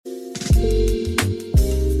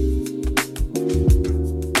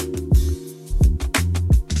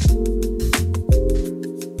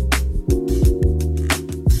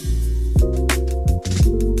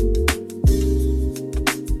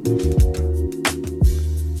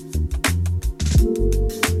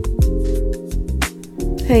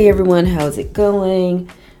Hey everyone, how's it going?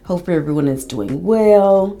 Hope everyone is doing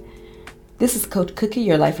well. This is Coach Cookie,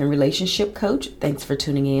 your life and relationship coach. Thanks for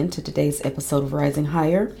tuning in to today's episode of Rising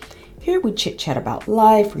Higher. Here we chit chat about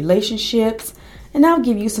life, relationships, and I'll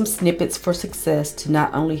give you some snippets for success to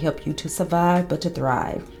not only help you to survive, but to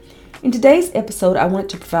thrive. In today's episode, I want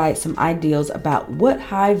to provide some ideas about what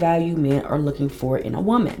high value men are looking for in a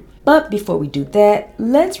woman. But before we do that,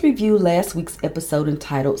 let's review last week's episode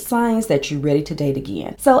entitled Signs That You're Ready to Date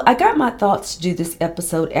Again. So I got my thoughts to do this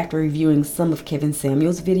episode after reviewing some of Kevin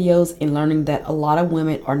Samuel's videos and learning that a lot of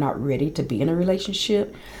women are not ready to be in a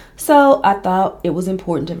relationship. So I thought it was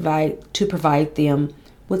important to provide them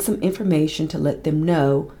with some information to let them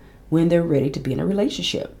know when they're ready to be in a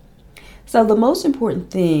relationship. So the most important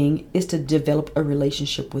thing is to develop a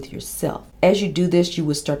relationship with yourself. As you do this, you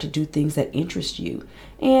will start to do things that interest you,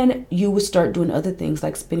 and you will start doing other things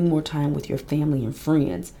like spending more time with your family and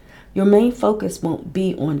friends. Your main focus won't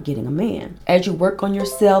be on getting a man. As you work on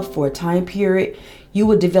yourself for a time period, you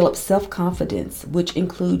will develop self-confidence, which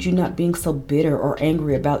includes you not being so bitter or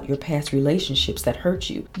angry about your past relationships that hurt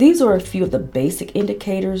you. These are a few of the basic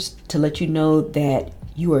indicators to let you know that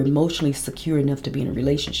you are emotionally secure enough to be in a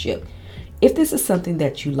relationship. If this is something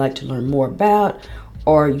that you'd like to learn more about,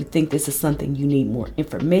 or you think this is something you need more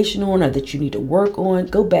information on or that you need to work on,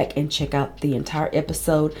 go back and check out the entire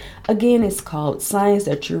episode. Again, it's called Signs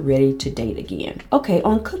That You're Ready to Date Again. Okay,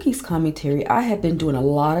 on Cookie's commentary, I have been doing a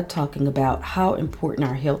lot of talking about how important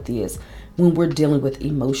our health is when we're dealing with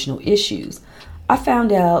emotional issues. I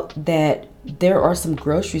found out that there are some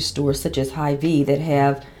grocery stores such as Hy-Vee that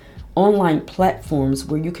have online platforms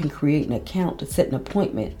where you can create an account to set an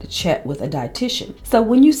appointment to chat with a dietitian. So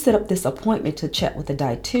when you set up this appointment to chat with a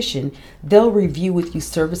dietitian, they'll review with you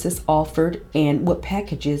services offered and what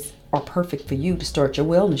packages are perfect for you to start your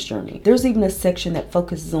wellness journey. There's even a section that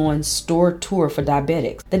focuses on store tour for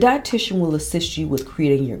diabetics. The dietitian will assist you with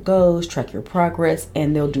creating your goals, track your progress,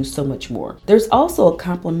 and they'll do so much more. There's also a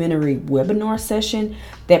complimentary webinar session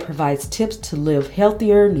that provides tips to live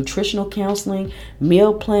healthier, nutritional counseling,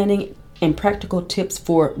 meal planning, and practical tips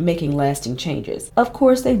for making lasting changes. Of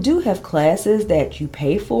course, they do have classes that you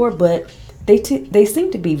pay for, but they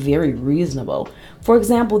seem to be very reasonable. For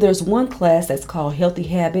example, there's one class that's called Healthy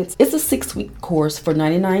Habits. It's a 6-week course for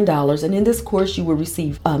 $99, and in this course you will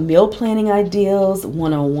receive meal planning ideas,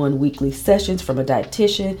 one-on-one weekly sessions from a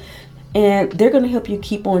dietitian, and they're going to help you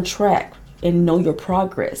keep on track and know your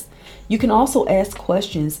progress. You can also ask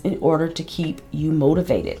questions in order to keep you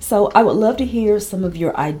motivated. So I would love to hear some of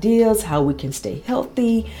your ideas, how we can stay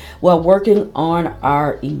healthy while working on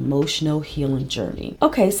our emotional healing journey.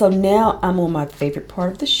 Okay, so now I'm on my favorite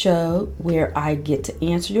part of the show where I get to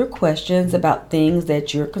answer your questions about things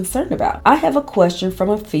that you're concerned about. I have a question from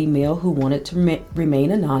a female who wanted to remain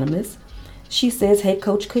anonymous. She says, "Hey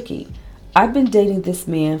Coach Cookie, I've been dating this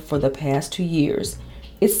man for the past 2 years.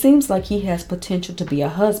 It seems like he has potential to be a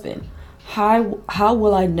husband. How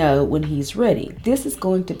will I know when he's ready?" This is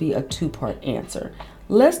going to be a 2-part answer.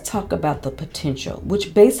 Let's talk about the potential,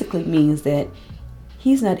 which basically means that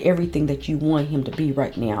he's not everything that you want him to be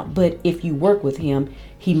right now, but if you work with him,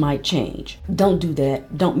 he might change. Don't do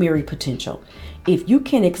that. Don't marry potential. If you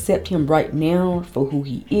can accept him right now for who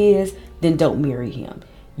he is, then don't marry him.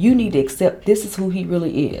 You need to accept this is who he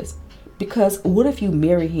really is. Because what if you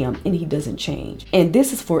marry him and he doesn't change? And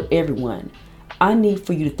this is for everyone. I need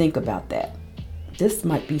for you to think about that. This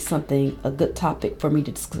might be a good topic for me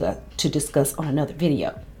to discuss on another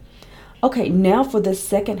video. Okay, now for the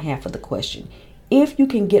second half of the question. If you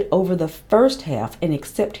can get over the first half and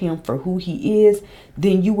accept him for who he is,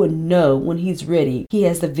 then you will know when he's ready. He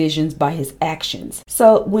has the visions by his actions.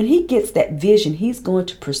 So when he gets that vision, he's going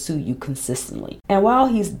to pursue you consistently. And while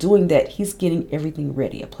he's doing that, he's getting everything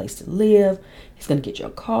ready. A place to live. He's going to get your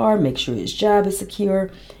car, make sure his job is secure.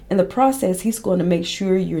 In the process, he's going to make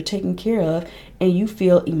sure you're taken care of and you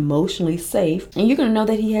feel emotionally safe. And you're going to know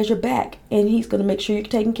that he has your back and he's going to make sure you're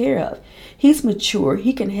taken care of. He's mature.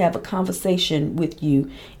 He can have a conversation with you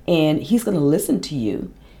and he's going to listen to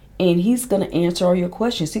you. And he's going to answer all your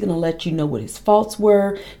questions. He's going to let you know what his faults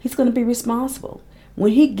were. He's going to be responsible.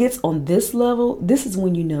 When he gets on this level, this is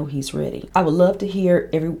when you know he's ready. I would love to hear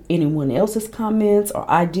anyone else's comments or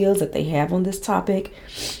ideas that they have on this topic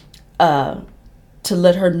to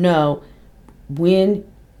let her know when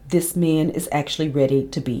this man is actually ready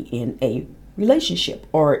to be in a relationship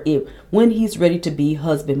or when he's ready to be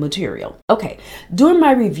husband material. Okay, during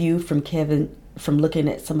my review from looking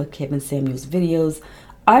at some of Kevin Samuel's videos,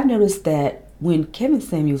 I've noticed that when Kevin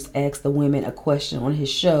Samuels asks the women a question on his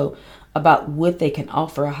show about what they can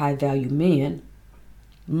offer a high-value man,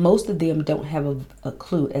 most of them don't have a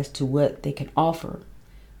clue as to what they can offer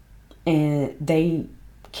and they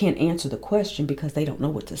can't answer the question because they don't know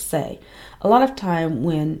what to say. A lot of time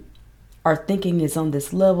when our thinking is on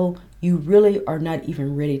this level, you really are not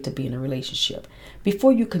even ready to be in a relationship.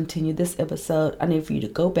 Before you continue this episode, I need for you to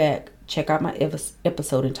go back, check out my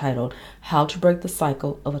episode entitled How to Break the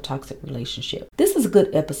Cycle of a Toxic Relationship. This is a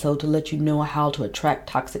good episode to let you know how to attract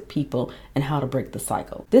toxic people and how to break the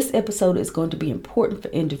cycle. This episode is going to be important for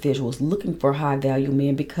individuals looking for high value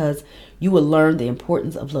men because you will learn the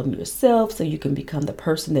importance of loving yourself so you can become the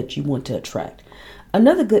person that you want to attract.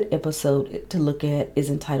 Another good episode to look at is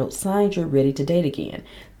entitled Signs You're Ready to Date Again.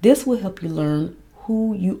 This will help you learn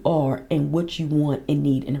who you are and what you want and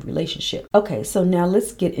need in a relationship. Okay, so now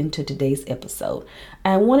let's get into today's episode.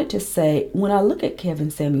 I wanted to say, when I look at Kevin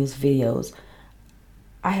Samuels' videos,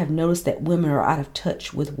 I have noticed that women are out of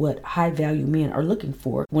touch with what high value men are looking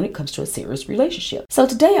for when it comes to a serious relationship. So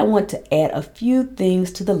today I want to add a few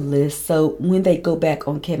things to the list so when they go back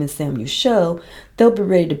on Kevin Samuels' show, they'll be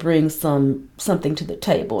ready to bring something to the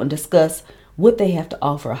table and discuss what they have to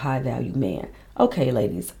offer a high value man. Okay,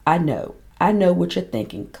 ladies, I know what you're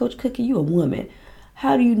thinking. Coach Cookie, you a woman.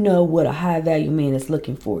 How do you know what a high value man is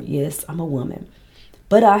looking for? Yes, I'm a woman.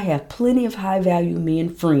 But I have plenty of high value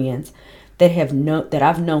men friends that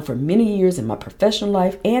I've known for many years in my professional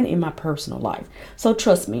life and in my personal life. So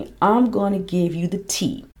trust me, I'm going to give you the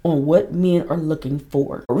tea on what men are looking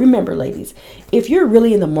for. Remember, ladies, if you're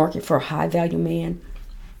really in the market for a high value man,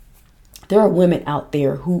 there are women out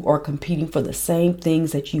there who are competing for the same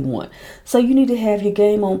things that you want. So you need to have your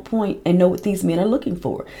game on point and know what these men are looking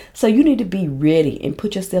for. So you need to be ready and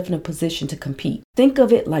put yourself in a position to compete. Think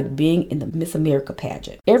of it like being in the Miss America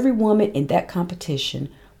pageant. Every woman in that competition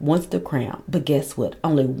wants the crown, but guess what?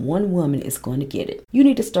 Only one woman is going to get it. You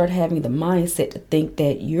need to start having the mindset to think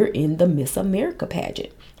that you're in the Miss America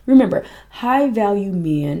pageant. Remember, high value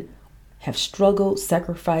men have struggled,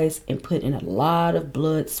 sacrificed, and put in a lot of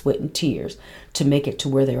blood, sweat, and tears to make it to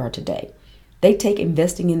where they are today. They take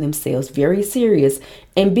investing in themselves very serious,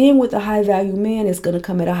 and being with a high value man is going to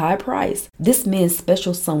come at a high price. This man's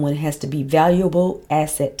special someone has to be valuable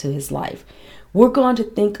asset to his life. We're going to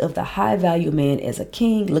think of the high value man as a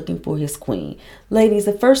king looking for his queen. Ladies,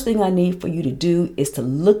 the first thing I need for you to do is to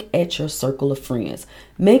look at your circle of friends.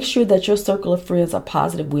 Make sure that your circle of friends are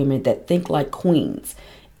positive women that think like queens.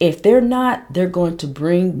 If they're not, they're going to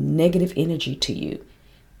bring negative energy to you.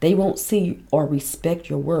 They won't see or respect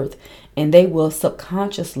your worth, and they will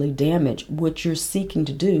subconsciously damage what you're seeking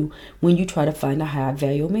to do when you try to find a high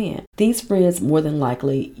value man. These friends more than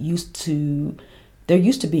likely they're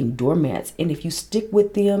used to being doormats, and if you stick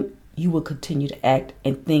with them, you will continue to act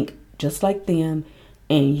and think just like them,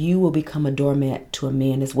 and you will become a doormat to a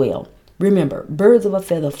man as well. Remember, birds of a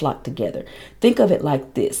feather flock together. Think of it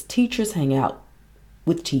like this. Teachers hang out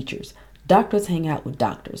with teachers. Doctors hang out with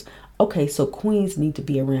doctors. Okay, so queens need to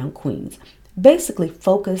be around queens. Basically,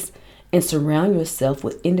 focus and surround yourself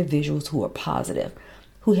with individuals who are positive,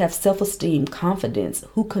 who have self-esteem, confidence,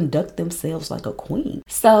 who conduct themselves like a queen.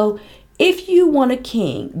 So if you want a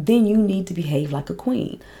king, then you need to behave like a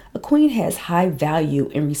queen. A queen has high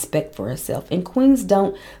value and respect for herself, and queens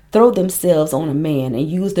don't throw themselves on a man and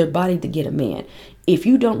use their body to get a man. If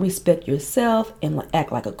you don't respect yourself and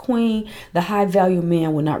act like a queen, the high value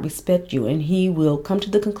man will not respect you, and he will come to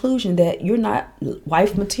the conclusion that you're not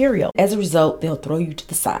wife material. As a result, they'll throw you to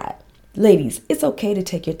the side. Ladies, it's okay to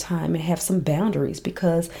take your time and have some boundaries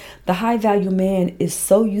because the high value man is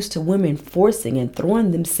so used to women forcing and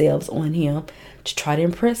throwing themselves on him to try to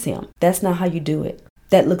impress him. That's not how you do it.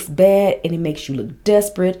 That looks bad and it makes you look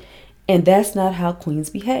desperate, and that's not how queens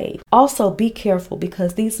behave. Also, be careful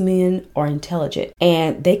because these men are intelligent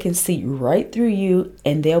and they can see right through you,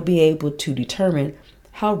 and they'll be able to determine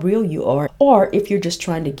how real you are, or if you're just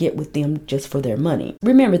trying to get with them just for their money.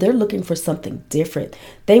 Remember, they're looking for something different.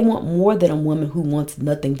 They want more than a woman who wants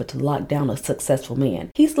nothing but to lock down a successful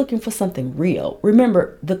man. He's looking for something real.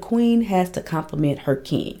 Remember, the queen has to complement her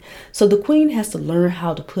king. So the queen has to learn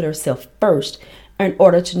how to put herself first in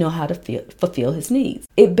order to know how to fulfill his needs.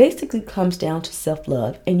 It basically comes down to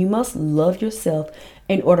self-love, and you must love yourself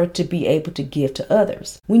in order to be able to give to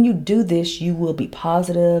others. When you do this, you will be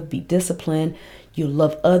positive, be disciplined, you'll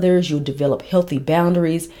love others, you'll develop healthy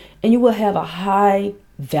boundaries, and you will have a high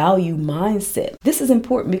value mindset. This is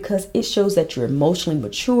important because it shows that you're emotionally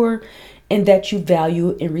mature and that you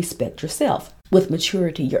value and respect yourself. With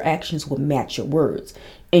maturity, your actions will match your words,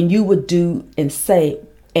 and you would do and say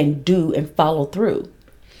and do and follow through.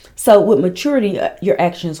 So with maturity, your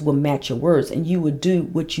actions will match your words, and you would do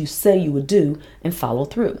what you say you would do and follow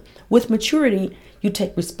through. With maturity, You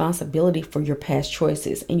take responsibility for your past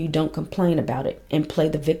choices and you don't complain about it and play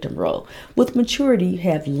the victim role. With maturity, you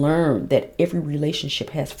have learned that every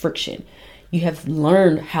relationship has friction. You have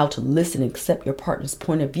learned how to listen and accept your partner's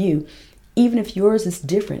point of view, even if yours is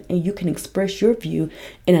different, and you can express your view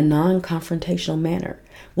in a non-confrontational manner.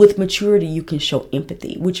 With maturity, you can show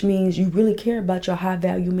empathy, which means you really care about your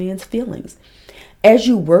high-value man's feelings. As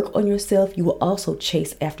you work on yourself, you will also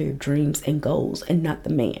chase after your dreams and goals and not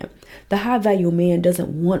the man. The high-value man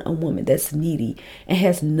doesn't want a woman that's needy and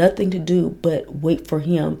has nothing to do but wait for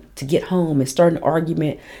him to get home and start an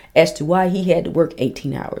argument as to why he had to work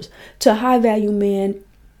 18 hours. To a high-value man,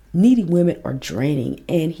 needy women are draining,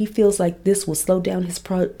 and he feels like this will slow down his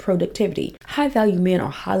productivity. High-value men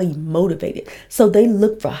are highly motivated, so they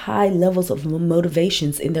look for high levels of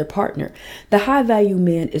motivations in their partner. The high-value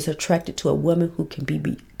man is attracted to a woman who can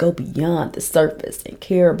go beyond the surface and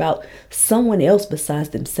care about someone else besides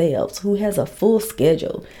themselves, who has a full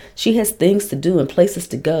schedule. She has things to do and places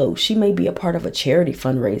to go. She may be a part of a charity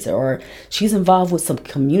fundraiser, or she's involved with some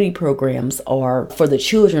community programs or for the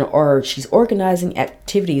children, or she's organizing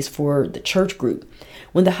activities for the church group.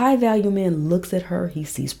 When the high value man looks at her, he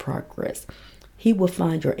sees progress. He will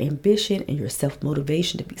find your ambition and your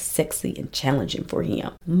self-motivation to be sexy and challenging for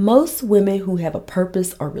him. Most women who have a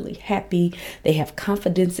purpose are really happy. They have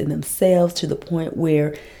confidence in themselves to the point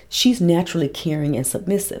where she's naturally caring and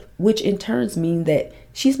submissive, which in turn means that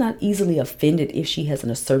she's not easily offended if she has an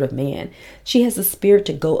assertive man. She has the spirit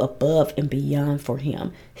to go above and beyond for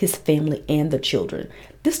him, his family, and the children.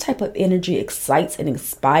 This type of energy excites and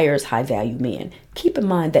inspires high-value men. Keep in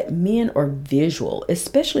mind that men are visual,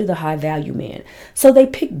 especially the high-value men. So they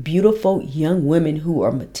pick beautiful young women who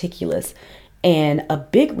are meticulous. And a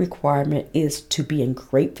big requirement is to be in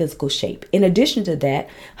great physical shape. In addition to that,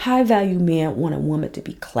 high-value men want a woman to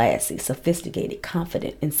be classy, sophisticated,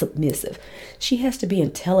 confident, and submissive. She has to be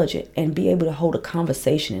intelligent and be able to hold a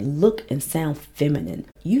conversation and look and sound feminine.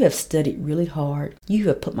 You have studied really hard. You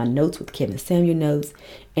have put my notes with Kevin Samuel notes,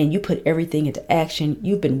 and you put everything into action.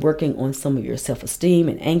 You've been working on some of your self-esteem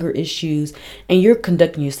and anger issues, and you're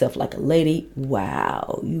conducting yourself like a lady.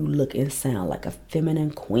 Wow, you look and sound like a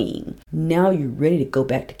feminine queen. Now you're ready to go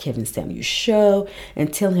back to Kevin Samuel's show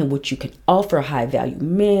and tell him what you can offer a high-value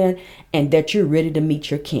man and that you're ready to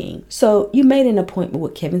meet your king. So you made an appointment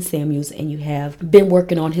with Kevin Samuels, and you have been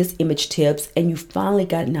working on his image tips, and you finally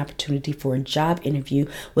got an opportunity for a job interview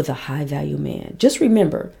with a high-value man. Just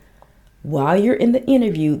remember, while you're in the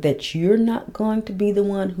interview, that you're not going to be the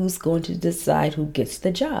one who's going to decide who gets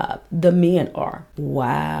the job. The men are.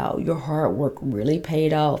 Wow, your hard work really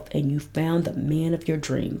paid off, and you found the man of your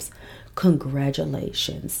dreams.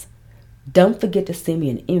 Congratulations. Don't forget to send me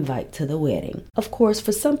an invite to the wedding. Of course,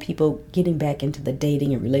 for some people, getting back into the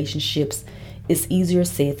dating and relationships is easier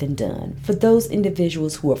said than done. For those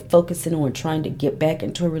individuals who are focusing on trying to get back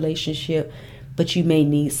into a relationship, but you may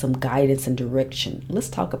need some guidance and direction, let's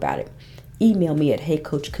talk about it. Email me at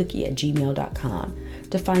heycoachcookie@gmail.com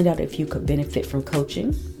to find out if you could benefit from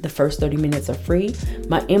coaching. The first 30 minutes are free.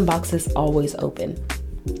 My inbox is always open.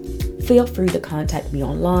 Feel free to contact me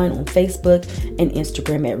online on Facebook and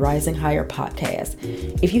Instagram at Rising Higher Podcast.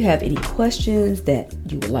 If you have any questions that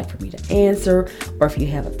you would like for me to answer, or if you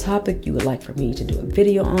have a topic you would like for me to do a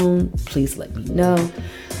video on, please let me know.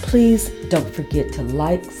 Please don't forget to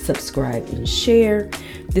like, subscribe, and share.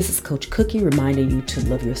 This is Coach Cookie reminding you to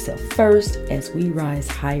love yourself first as we rise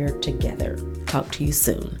higher together. Talk to you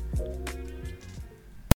soon.